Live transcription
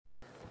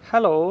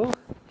Hello,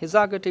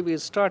 Hizaqat TV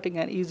is starting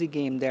an easy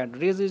game that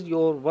raises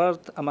your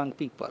worth among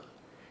people.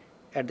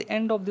 At the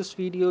end of this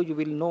video, you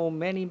will know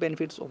many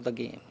benefits of the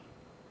game.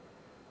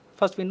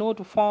 First, we know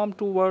to form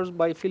two words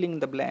by filling in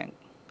the blank.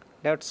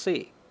 Let's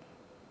say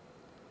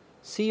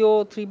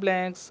CO 3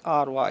 blanks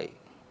RY,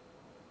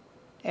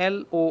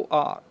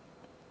 LOR.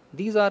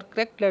 These are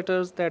correct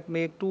letters that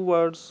make two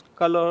words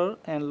color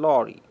and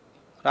lorry,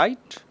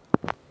 right?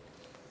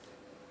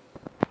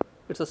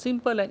 It's a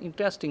simple and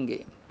interesting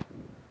game.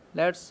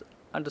 Let's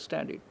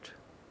understand it.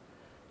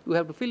 You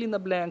have to fill in the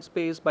blank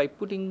space by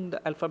putting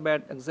the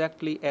alphabet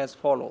exactly as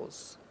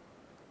follows.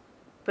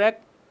 Prec,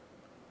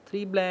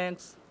 3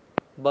 blanks,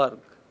 Berg.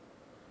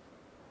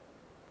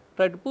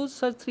 Try to put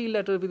such three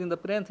letters within the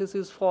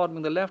parentheses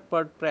forming the left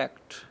word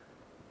prect,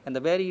 and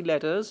the very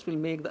letters will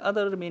make the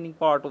other remaining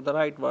part of the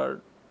right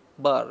word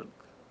Berg.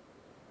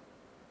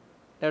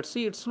 Let's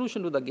see its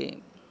solution to the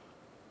game.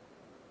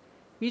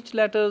 Which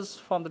letters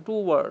from the two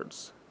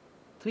words?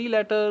 Three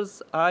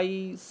letters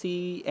I,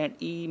 C and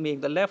E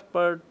make the left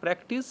word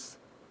practice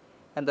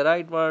and the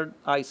right word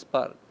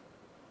iceberg.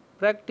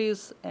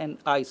 Practice and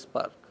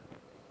iceberg.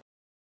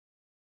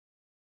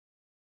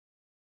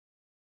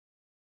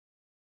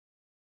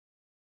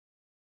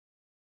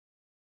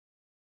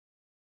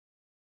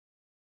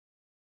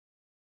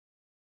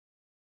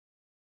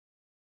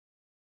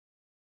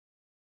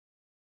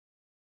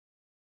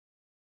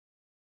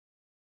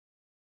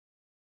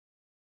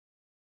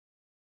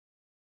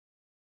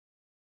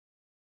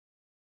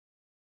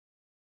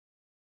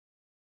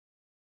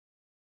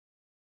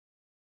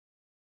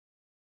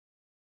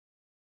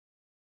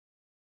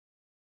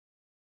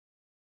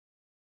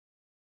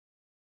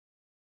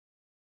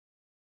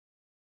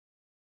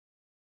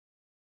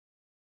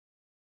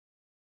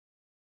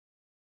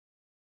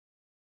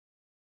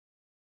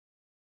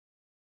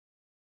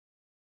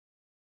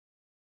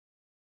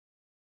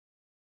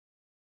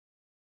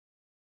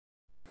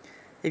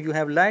 If you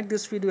have liked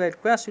this video, I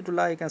request you to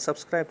like and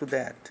subscribe to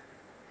that.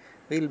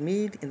 We'll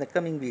meet in the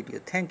coming video.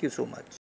 Thank you so much.